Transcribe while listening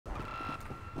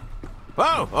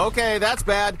Oh, okay, that's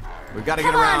bad. We've got to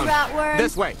get Come around. on, Rotworm.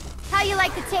 This way. How you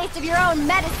like the taste of your own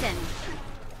medicine?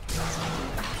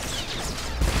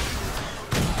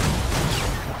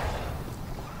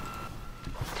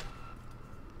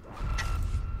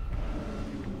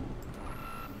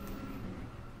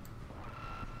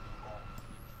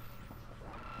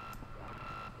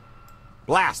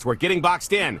 Blast, we're getting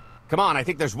boxed in. Come on, I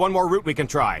think there's one more route we can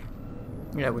try.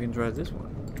 Yeah, we can try this one.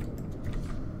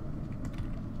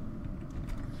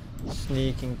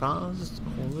 Sneaking past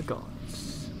all the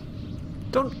guards.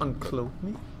 Don't uncloak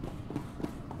me.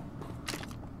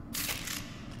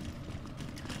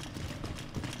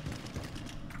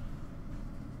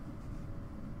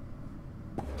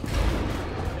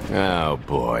 Oh,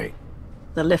 boy.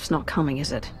 The lift's not coming,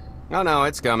 is it? Oh, no,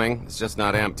 it's coming. It's just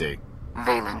not empty.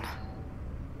 Valen.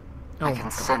 Oh, I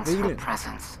can sense her Valen.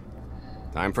 presence.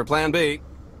 Time for Plan B.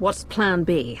 What's plan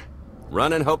B?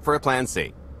 Run and hope for a Plan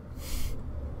C.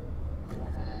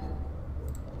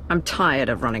 I'm tired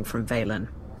of running from Valen.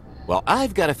 Well,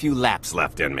 I've got a few laps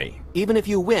left in me. Even if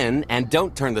you win and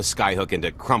don't turn the skyhook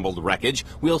into crumbled wreckage,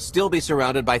 we'll still be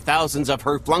surrounded by thousands of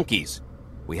her flunkies.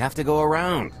 We have to go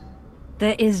around.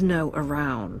 There is no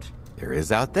around. There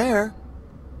is out there.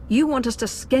 You want us to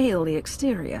scale the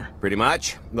exterior? Pretty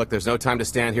much. Look, there's no time to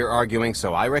stand here arguing,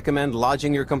 so I recommend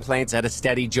lodging your complaints at a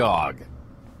steady jog.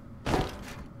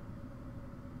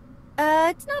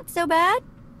 It's not so bad.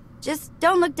 Just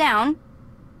don't look down.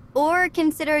 Or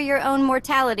consider your own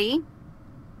mortality.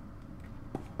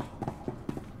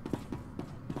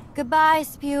 Goodbye,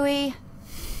 Spewy.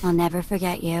 I'll never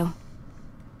forget you.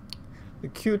 The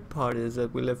cute part is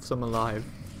that we left some alive,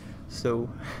 so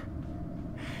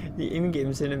the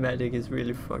in-game cinematic is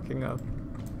really fucking up.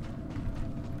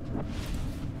 I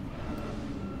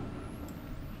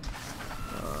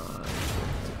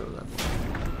have to go that way.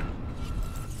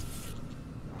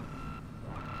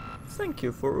 Thank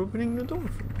you for opening the door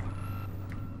for me.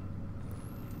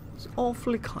 It's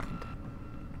awfully kind.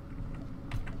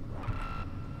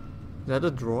 Is that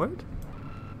a droid?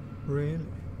 Really?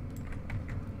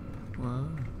 Wow.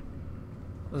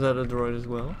 Is that a droid as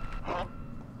well?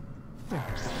 Yeah.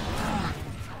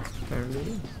 Apparently it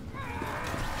is.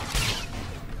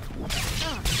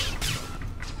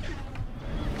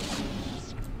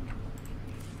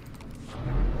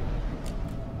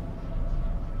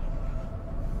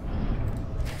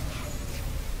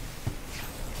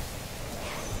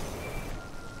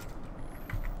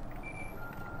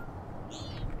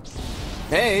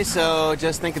 Hey, so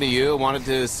just thinking of you, wanted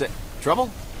to say... Trouble?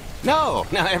 No,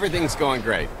 everything's going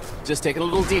great. Just taking a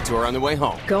little detour on the way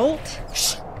home. Golt?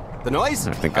 Shh! The noise?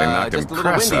 I think I knocked him just a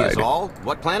little windy cross-eyed. is all.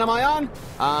 What plan am I on?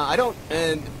 I don't...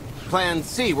 Plan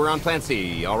C, we're on Plan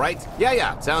C, all right?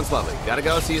 Yeah, sounds lovely. Gotta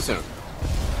go, see you soon.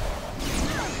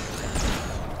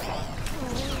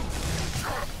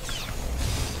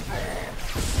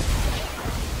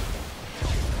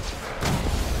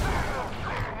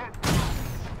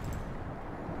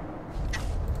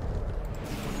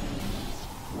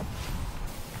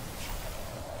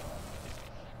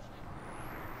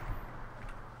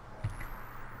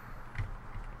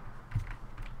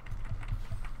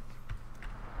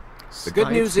 The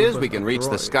good news is we can reach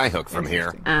the skyhook from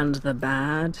here. And the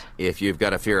bad? If you've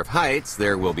got a fear of heights,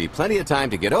 there will be plenty of time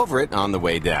to get over it on the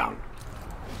way down.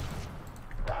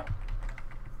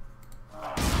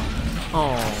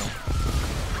 Oh.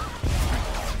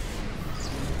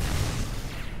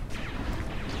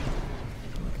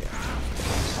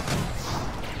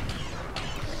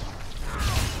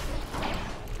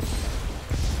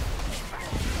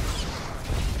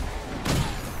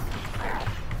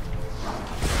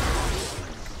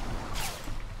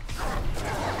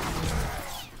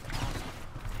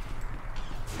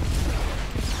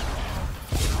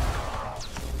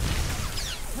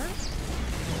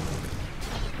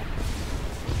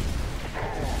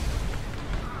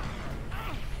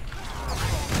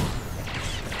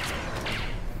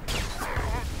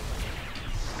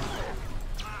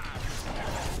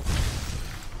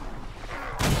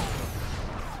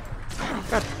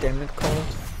 God damn it, Colt.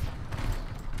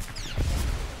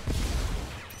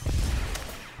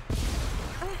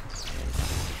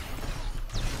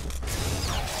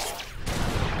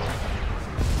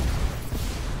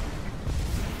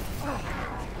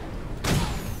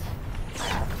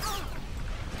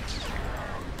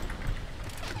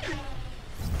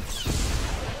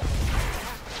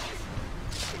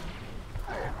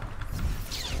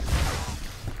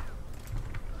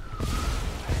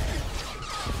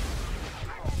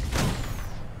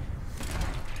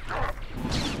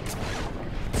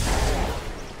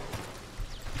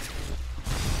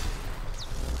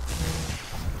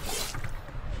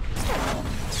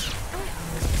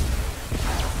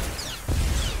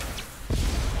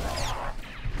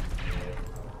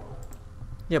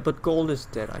 Yeah, but gold is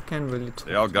dead. I can't really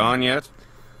They all gone yet?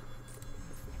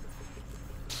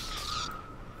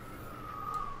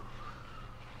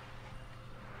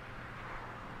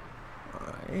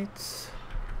 Alright.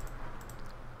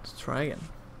 Let's try again.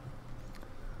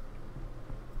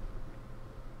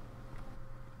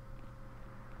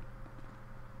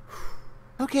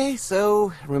 Okay,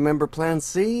 so remember Plan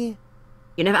C?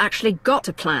 You never actually got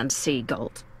to Plan C,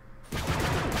 Galt.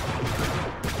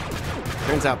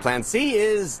 Turns out Plan C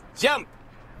is jump!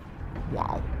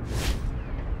 Wow.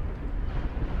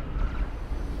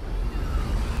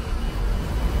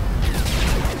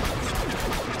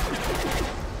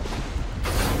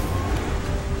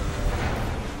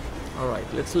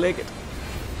 Alright, let's leg it.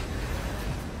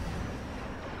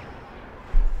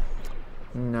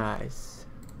 Nice.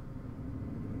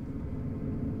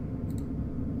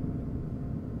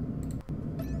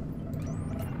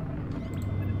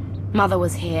 Mother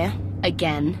was here,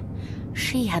 again.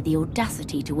 She had the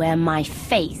audacity to wear my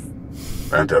face.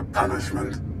 And her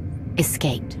punishment?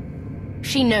 Escaped.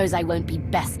 She knows I won't be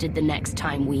bested the next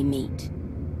time we meet.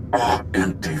 Oh,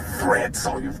 empty threats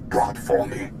all you've brought for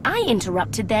me. I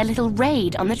interrupted their little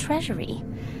raid on the treasury.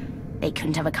 They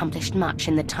couldn't have accomplished much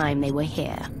in the time they were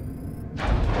here.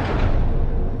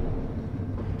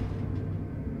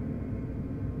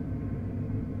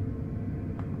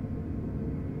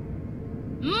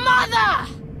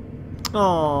 Mother!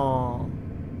 Oh,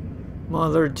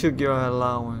 Mother took your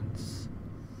allowance.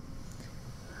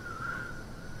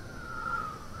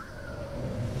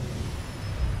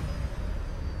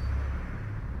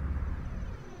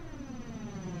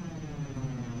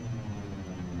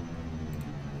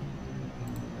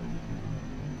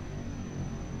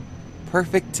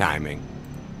 Perfect timing.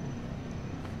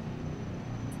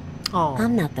 Oh,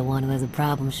 I'm not the one who has a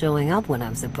problem showing up when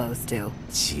I'm supposed to.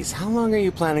 Jeez, how long are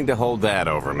you planning to hold that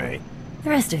over me? The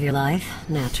rest of your life,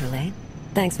 naturally.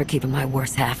 Thanks for keeping my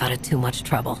worse half out of too much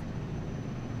trouble.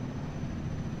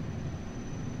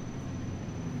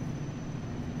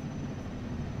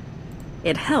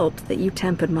 It helped that you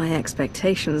tempered my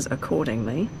expectations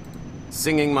accordingly.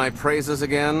 Singing my praises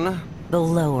again? The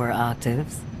lower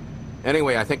octaves.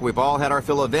 Anyway, I think we've all had our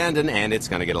fill of Vanden, and it's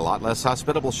gonna get a lot less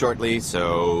hospitable shortly,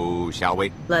 so shall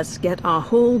we? Let's get our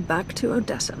haul back to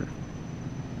Odessa.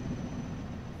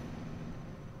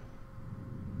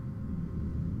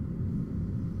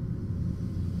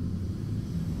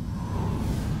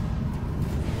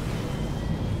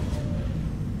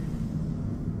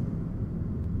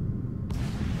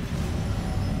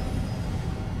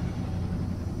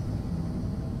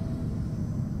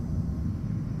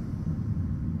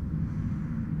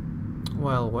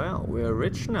 well, we're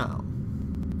rich now.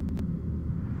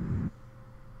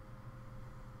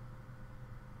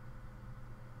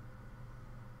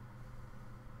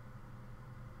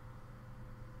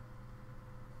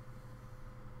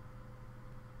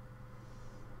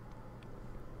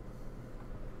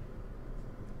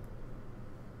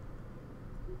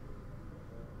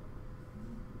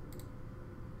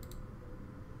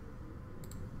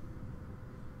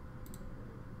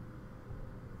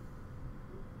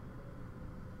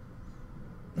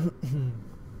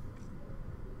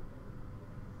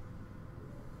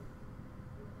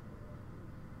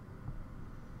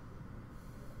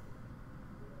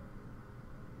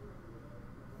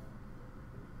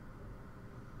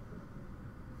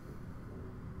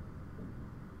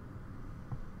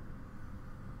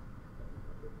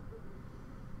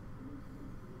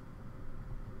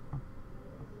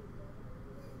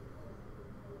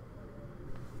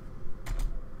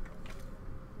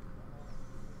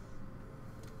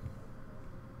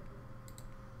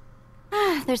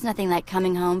 There's nothing like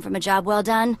coming home from a job well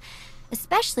done,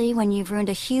 especially when you've ruined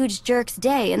a huge jerk's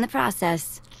day in the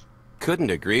process. Couldn't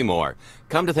agree more.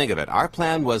 Come to think of it, our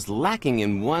plan was lacking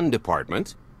in one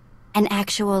department. An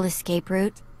actual escape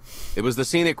route? It was the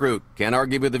scenic route. Can't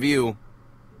argue with the view.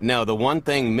 No, the one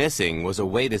thing missing was a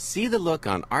way to see the look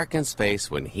on Arkan's face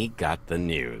when he got the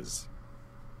news.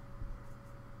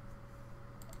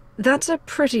 That's a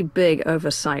pretty big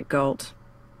oversight, Galt.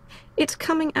 It's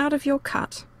coming out of your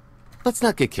cut. Let's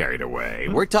not get carried away.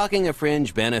 We're talking a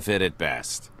fringe benefit at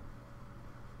best.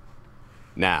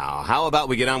 Now, how about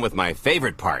we get on with my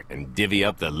favorite part and divvy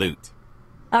up the loot?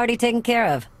 Already taken care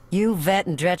of. You, Vet,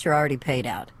 and Dretch are already paid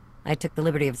out. I took the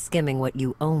liberty of skimming what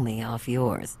you owe me off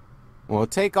yours. Well,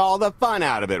 take all the fun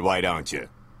out of it, why don't you?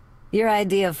 Your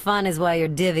idea of fun is why your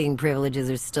divvying privileges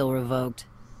are still revoked.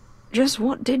 Just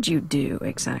what did you do,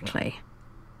 exactly?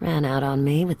 Ran out on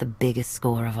me with the biggest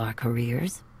score of our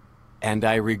careers. And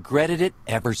I regretted it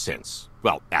ever since.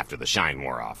 Well, after the shine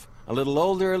wore off. A little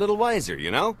older, a little wiser,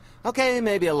 you know? Okay,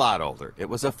 maybe a lot older. It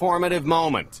was a formative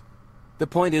moment. The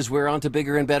point is we're on to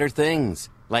bigger and better things,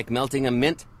 like melting a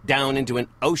mint down into an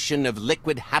ocean of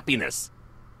liquid happiness.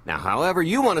 Now, however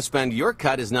you want to spend your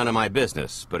cut is none of my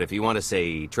business, but if you want to,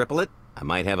 say, triple it, I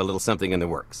might have a little something in the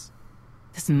works.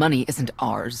 This money isn't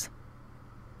ours.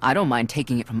 I don't mind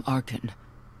taking it from Arkin,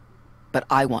 but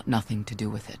I want nothing to do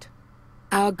with it.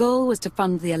 Our goal was to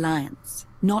fund the Alliance,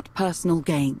 not personal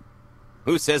gain.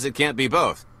 Who says it can't be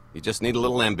both? You just need a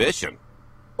little ambition.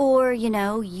 Or, you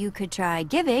know, you could try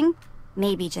giving.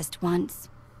 Maybe just once.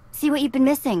 See what you've been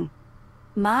missing.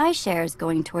 My share is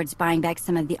going towards buying back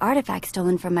some of the artifacts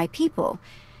stolen from my people,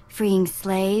 freeing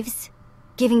slaves,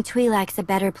 giving Twi'leks a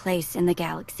better place in the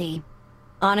galaxy.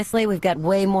 Honestly, we've got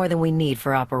way more than we need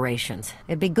for operations.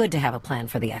 It'd be good to have a plan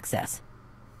for the excess.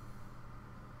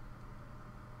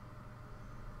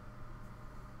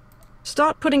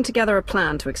 Start putting together a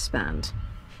plan to expand.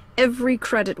 Every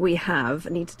credit we have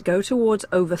needs to go towards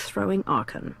overthrowing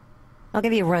Archon. I'll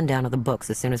give you a rundown of the books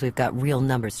as soon as we've got real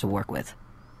numbers to work with.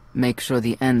 Make sure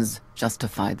the ends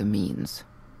justify the means.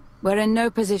 We're in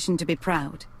no position to be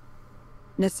proud.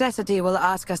 Necessity will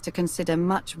ask us to consider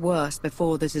much worse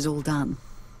before this is all done.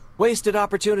 Wasted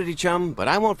opportunity, chum, but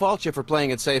I won't fault you for playing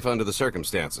it safe under the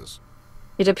circumstances.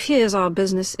 It appears our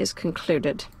business is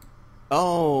concluded.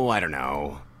 Oh, I don't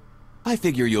know. I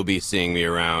figure you'll be seeing me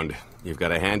around. You've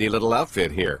got a handy little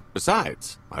outfit here.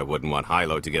 Besides, I wouldn't want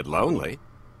Hilo to get lonely.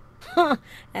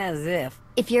 As if.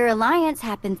 If your alliance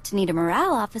happens to need a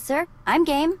morale officer, I'm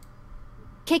game.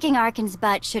 Kicking Arkin's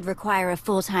butt should require a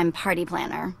full-time party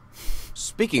planner.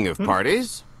 Speaking of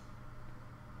parties...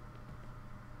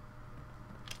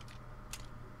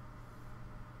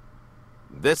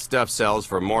 This stuff sells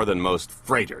for more than most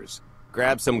freighters.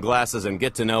 Grab some glasses and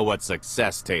get to know what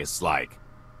success tastes like.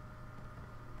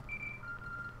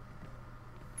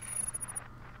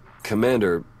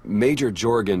 Commander, Major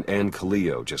Jorgen and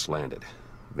Kaleo just landed.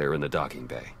 They're in the docking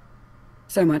bay.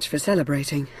 So much for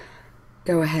celebrating.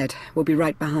 Go ahead, we'll be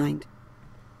right behind.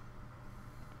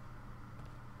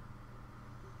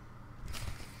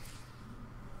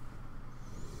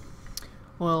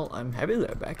 Well, I'm happy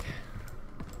they're back.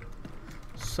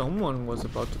 Someone was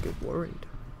about to get worried.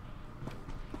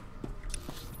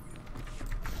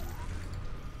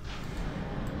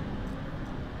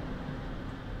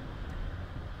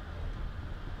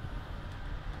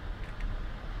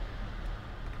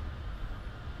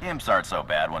 Imps aren't so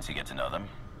bad once you get to know them,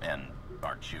 and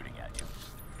aren't shooting at you.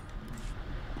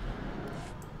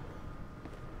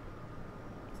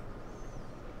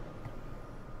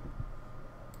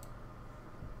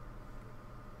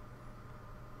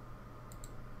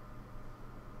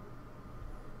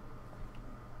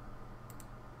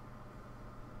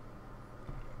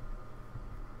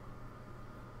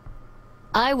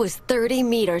 I was 30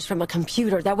 meters from a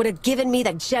computer that would have given me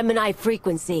the Gemini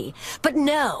frequency. But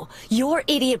no, your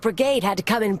idiot brigade had to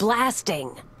come in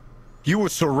blasting. You were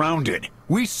surrounded.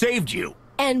 We saved you.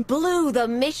 And blew the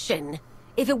mission.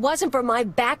 If it wasn't for my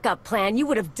backup plan, you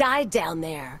would have died down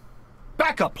there.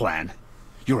 Backup plan?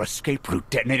 Your escape route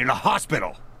detonated a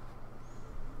hospital.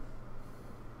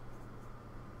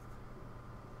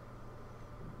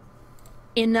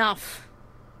 Enough.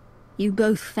 You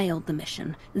both failed the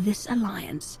mission, this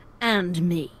alliance, and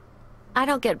me. I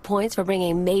don't get points for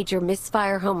bringing Major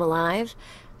Misfire home alive.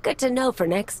 Good to know for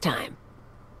next time.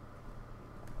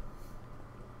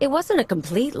 It wasn't a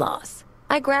complete loss.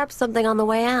 I grabbed something on the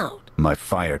way out. My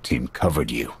fire team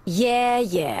covered you.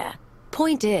 Yeah.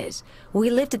 Point is, we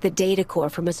lifted the data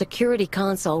core from a security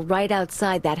console right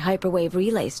outside that hyperwave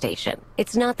relay station.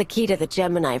 It's not the key to the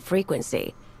Gemini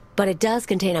frequency, but it does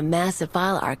contain a massive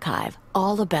file archive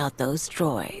all about those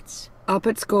droids. I'll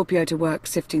put Scorpio to work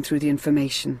sifting through the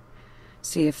information.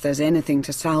 See if there's anything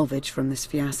to salvage from this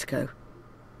fiasco.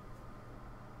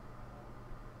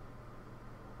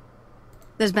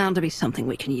 There's bound to be something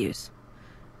we can use.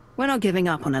 We're not giving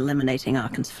up on eliminating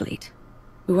Arkin's fleet.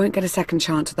 We won't get a second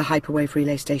chance at the hyperwave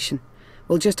relay station.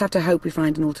 We'll just have to hope we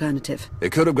find an alternative.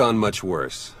 It could have gone much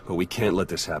worse, but we can't let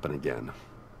this happen again.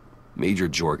 Major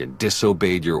Jorgen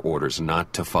disobeyed your orders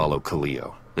not to follow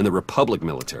Kaleo and the Republic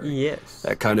military. Yes.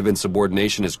 That kind of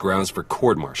insubordination is grounds for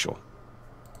court-martial.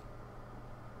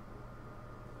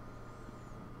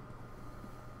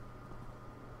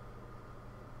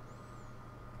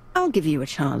 I'll give you a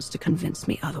chance to convince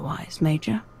me otherwise,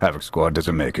 Major. Havoc Squad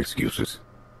doesn't make excuses.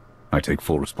 I take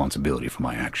full responsibility for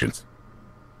my actions.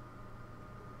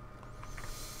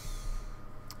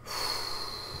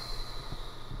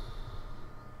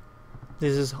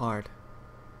 This is hard.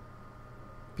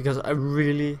 Because I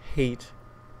really hate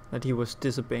that he was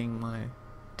disobeying my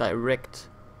direct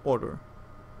order.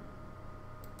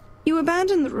 You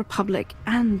abandoned the Republic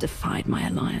and defied my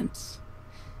alliance.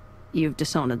 You've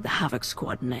dishonored the Havoc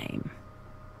Squad name.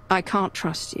 I can't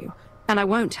trust you, and I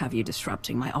won't have you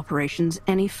disrupting my operations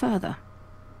any further.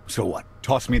 So what?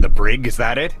 Toss me the brig, is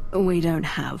that it? We don't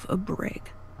have a brig.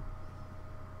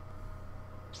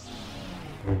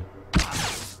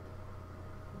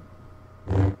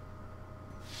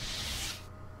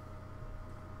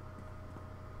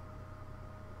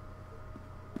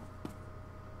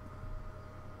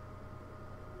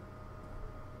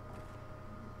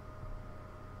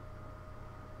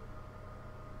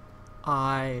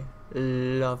 I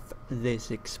love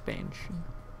this expansion.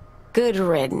 Good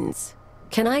riddance.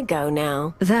 Can I go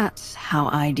now? That's how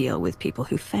I deal with people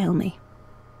who fail me.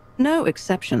 No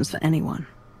exceptions for anyone.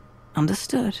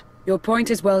 Understood. Your point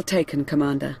is well taken,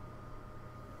 Commander.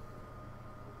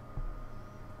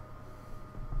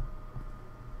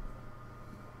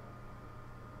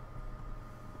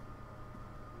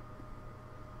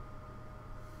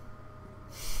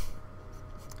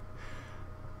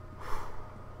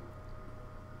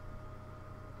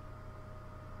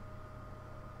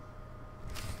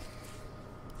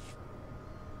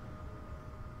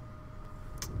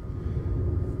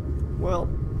 Well,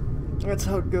 that's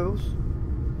how it goes.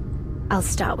 I'll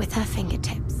start with her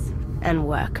fingertips and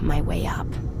work my way up.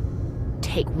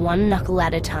 Take one knuckle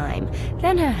at a time,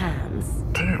 then her hands.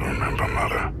 Do you remember,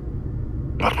 Mother?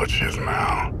 Not what she is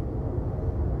now.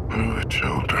 We were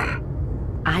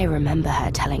children. I remember her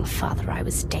telling Father I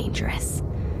was dangerous.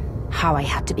 How I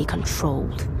had to be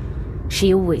controlled.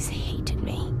 She always hated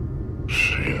me.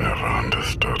 She never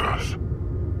understood us.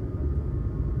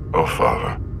 Oh,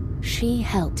 Father. She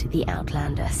helped the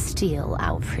Outlander steal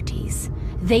our pretties.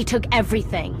 They took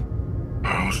everything.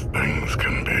 Those things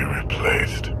can be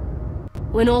replaced.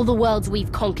 When all the worlds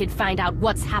we've conquered find out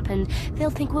what's happened,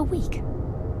 they'll think we're weak.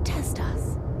 Test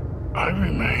us. I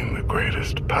remain the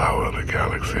greatest power the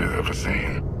galaxy has ever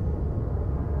seen.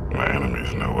 My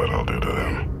enemies know what I'll do to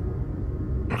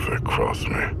them if they cross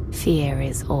me. Fear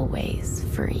is always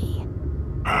free.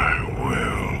 I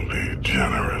will be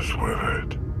generous with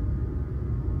it.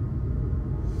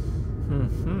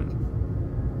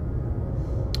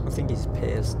 I think he's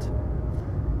pissed.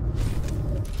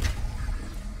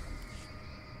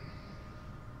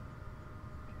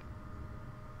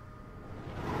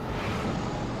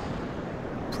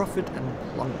 Profit and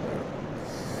plunder.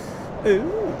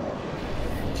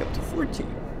 Oh, chapter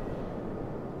 14.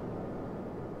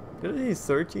 Did I see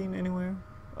 13 anywhere?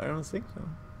 I don't think so.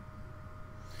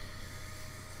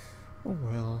 Oh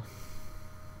well.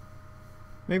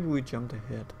 Maybe we jumped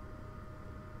ahead.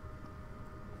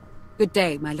 Good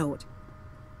day, my lord.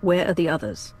 Where are the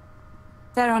others?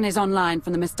 Theron is online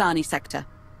from the Mistani sector.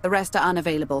 The rest are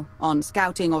unavailable, on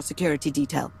scouting or security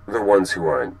detail. The ones who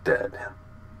aren't dead.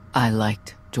 I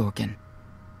liked Jorgen.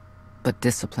 But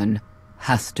discipline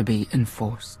has to be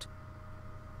enforced.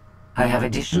 I have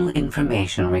additional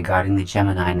information regarding the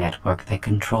Gemini network that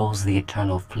controls the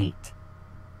Eternal Fleet.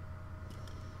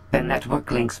 The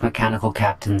network links mechanical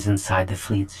captains inside the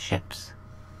fleet's ships.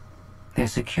 Their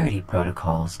security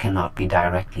protocols cannot be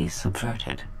directly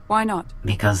subverted. Why not?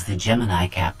 Because the Gemini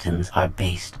captains are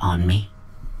based on me.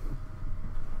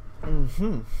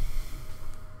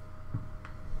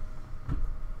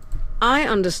 I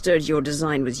understood your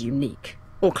design was unique,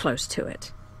 or close to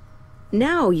it.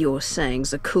 Now you're saying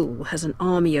Zakul has an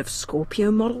army of Scorpio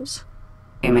models?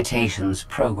 Imitations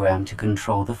programmed to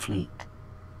control the fleet.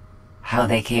 How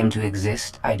they came to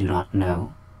exist, I do not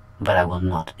know, but I will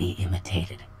not be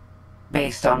imitated.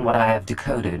 Based on what I have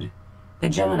decoded, the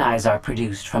Geminis are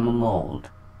produced from a mold,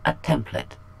 a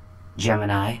template.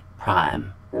 Gemini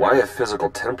Prime. Why a physical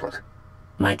template?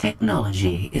 My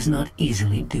technology is not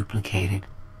easily duplicated.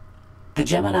 The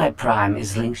Gemini Prime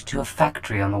is linked to a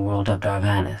factory on the world of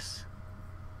Darvanis.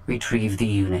 Retrieve the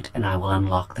unit and I will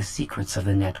unlock the secrets of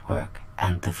the network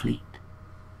and the fleet.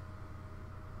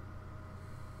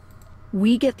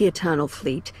 We get the Eternal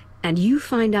Fleet, and you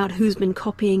find out who's been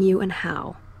copying you and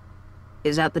how.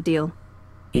 Is that the deal?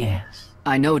 Yes.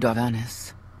 I know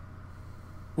Darvanis.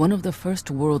 One of the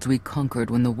first worlds we conquered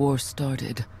when the war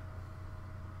started.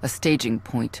 A staging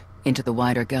point into the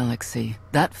wider galaxy.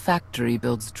 That factory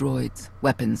builds droids,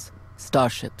 weapons,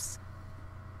 starships.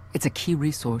 It's a key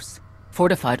resource,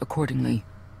 fortified accordingly.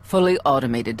 Fully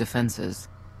automated defenses.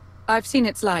 I've seen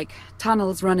it's like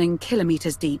tunnels running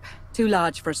kilometers deep. Too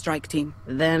large for a strike team.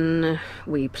 Then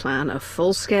we plan a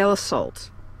full-scale assault.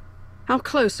 How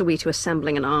close are we to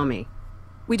assembling an army?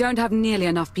 We don't have nearly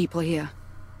enough people here.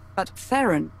 But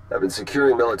Theron... I've been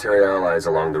securing military allies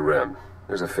along the rim.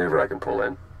 There's a favor I can pull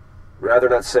in. Rather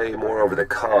not say more over the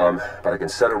comm, but I can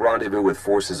set a rendezvous with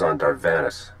forces on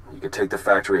Darvanis. You can take the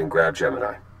factory and grab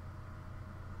Gemini.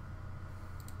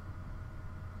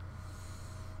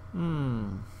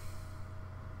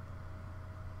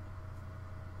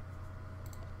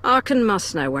 Arkan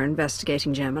must know we're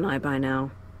investigating Gemini by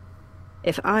now.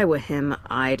 If I were him,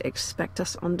 I'd expect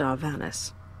us on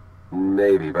Darvanis.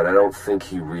 Maybe, but I don't think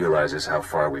he realizes how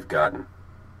far we've gotten.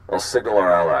 I'll signal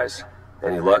our allies.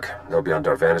 Any luck, they'll be on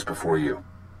Darvanis before you.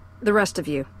 The rest of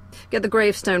you, get the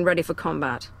gravestone ready for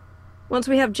combat. Once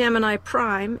we have Gemini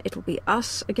Prime, it will be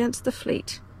us against the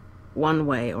fleet. One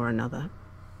way or another.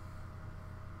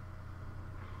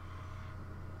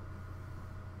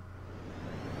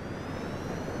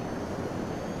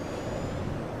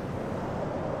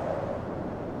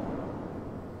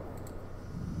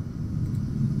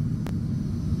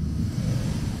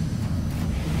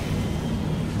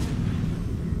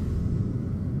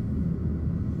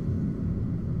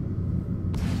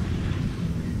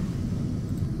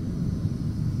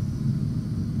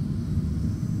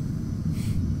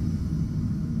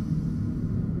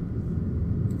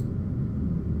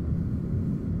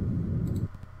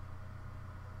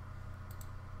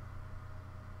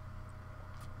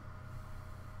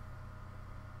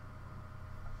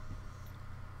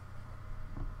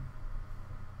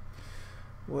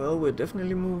 Well, we're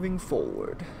definitely moving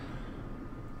forward.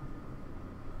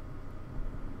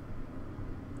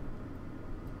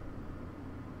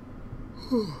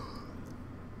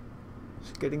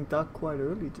 It's getting dark quite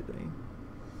early today.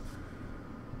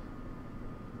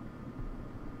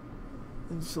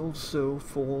 It's also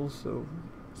fall, so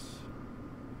it's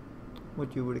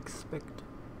what you would expect.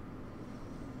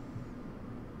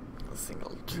 I think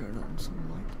I'll turn on some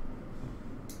light.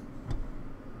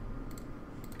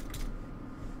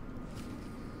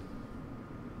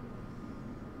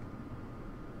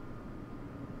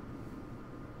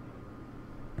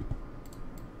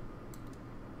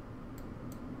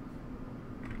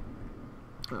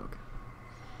 Okay.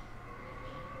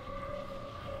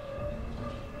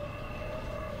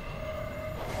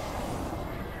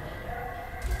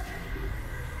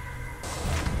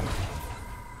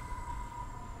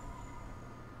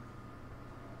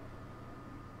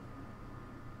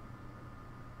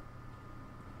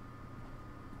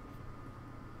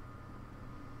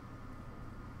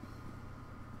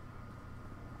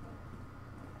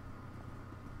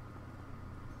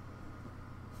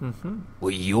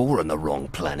 Well, you're on the wrong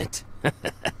planet. The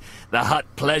hot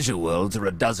pleasure worlds are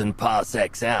a dozen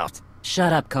parsecs out.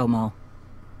 Shut up, Como.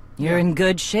 You're in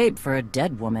good shape for a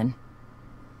dead woman.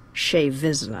 Shay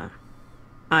Vizsla.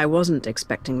 I wasn't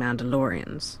expecting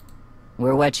Mandalorians.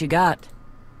 We're what you got.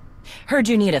 Heard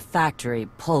you need a factory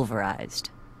pulverized.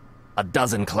 A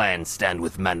dozen clans stand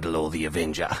with Mandalore the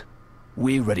Avenger.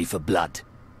 We're ready for blood,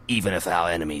 even if our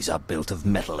enemies are built of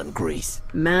metal and grease.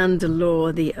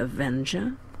 Mandalore the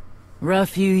Avenger? Rough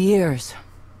few years.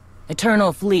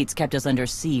 Eternal fleets kept us under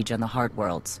siege on the Heart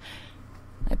Worlds.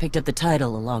 I picked up the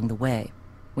title along the way.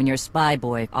 When your spy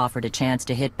boy offered a chance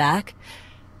to hit back,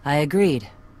 I agreed.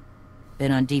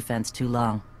 Been on defense too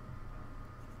long.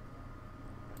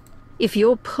 If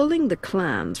you're pulling the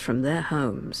clans from their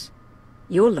homes,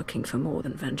 you're looking for more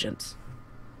than vengeance.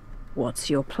 What's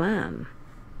your plan?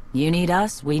 You need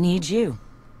us, we need you.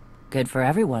 Good for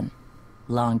everyone.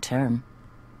 Long term.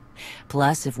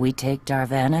 Plus, if we take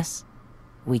Darvanis,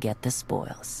 we get the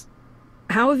spoils.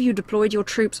 How have you deployed your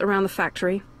troops around the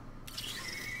factory?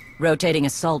 Rotating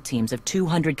assault teams of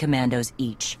 200 commandos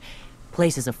each.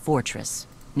 Place is a fortress.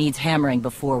 Needs hammering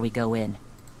before we go in.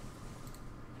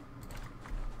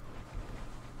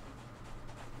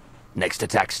 Next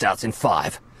attack starts in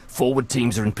 5. Forward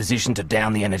teams are in position to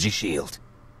down the energy shield.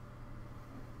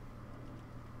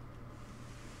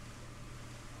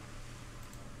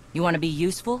 You want to be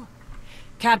useful?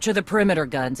 Capture the perimeter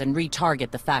guns and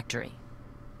retarget the factory.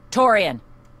 Torian!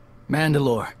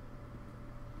 Mandalore.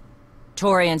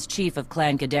 Torian's chief of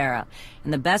Clan Ghidorah,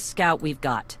 and the best scout we've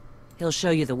got. He'll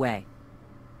show you the way.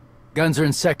 Guns are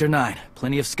in Sector 9.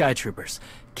 Plenty of Sky Troopers.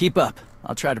 Keep up.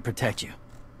 I'll try to protect you.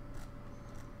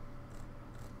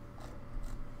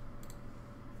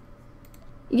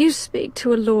 You speak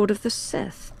to a Lord of the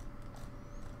Sith.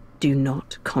 Do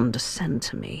not condescend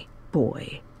to me,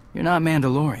 boy. You're not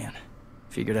Mandalorian.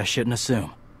 Figured I shouldn't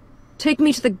assume. Take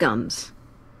me to the guns.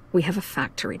 We have a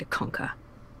factory to conquer.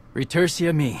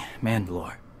 Retursia me,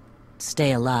 Mandalore.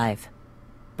 Stay alive.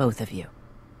 Both of you.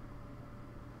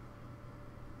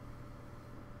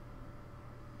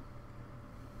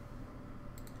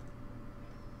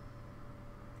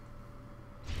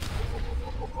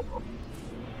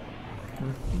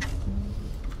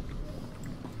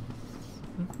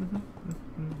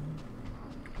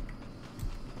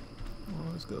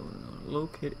 What's going on?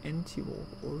 Locate anti-war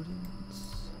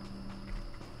ordnance.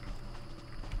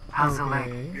 How's the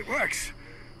leg? It works.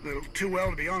 A little too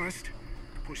well, to be honest.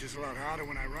 Pushes a lot harder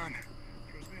when I run.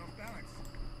 Throws me off balance.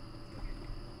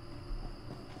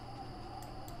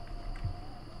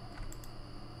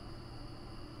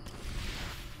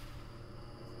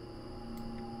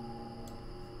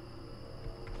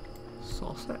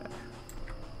 Saucer.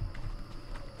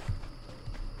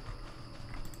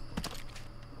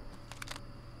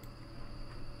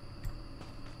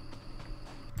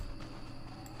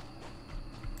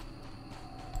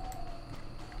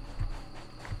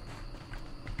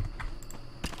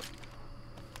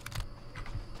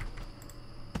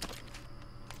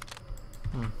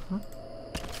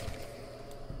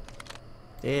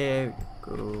 There we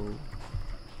go.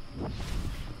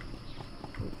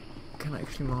 Can I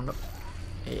actually mount up?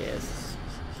 Yes.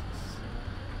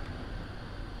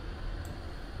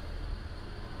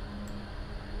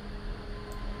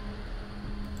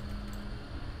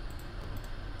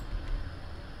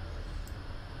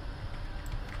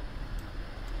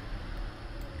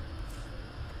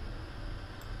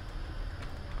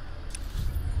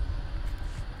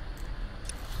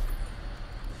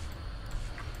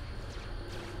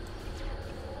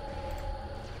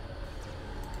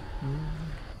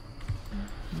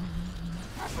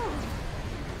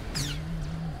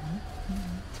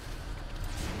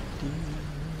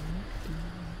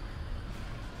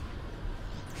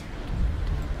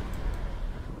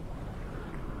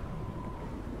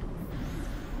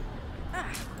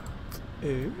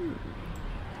 Ooh.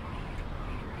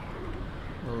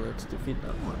 Well, let's defeat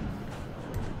that one.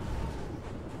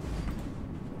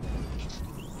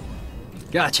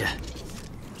 Gotcha.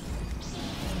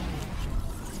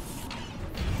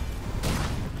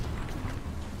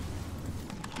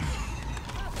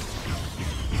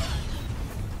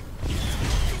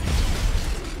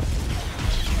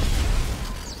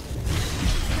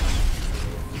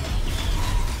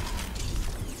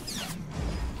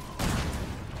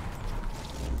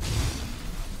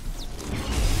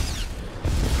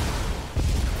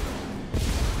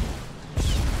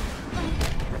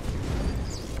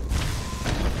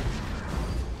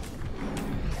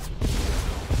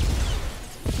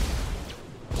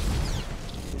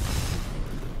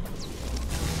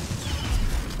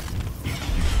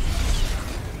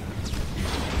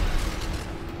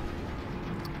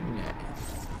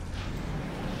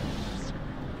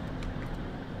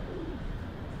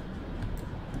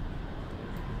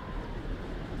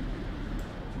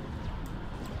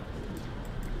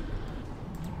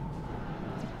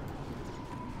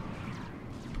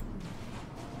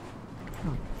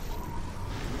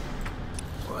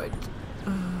 Right.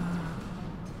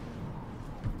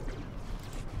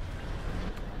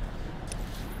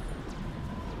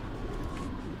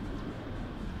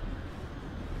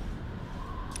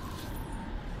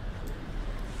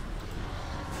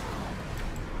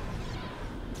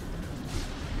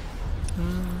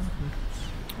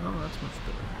 Oh, that's much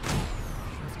better. I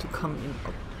have to come in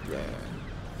up there.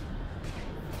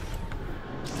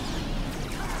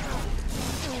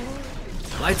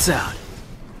 Lights out.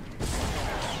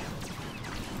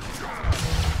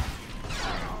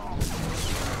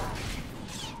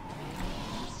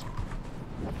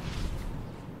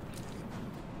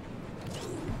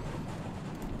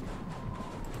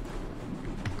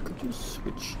 Could you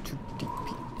switch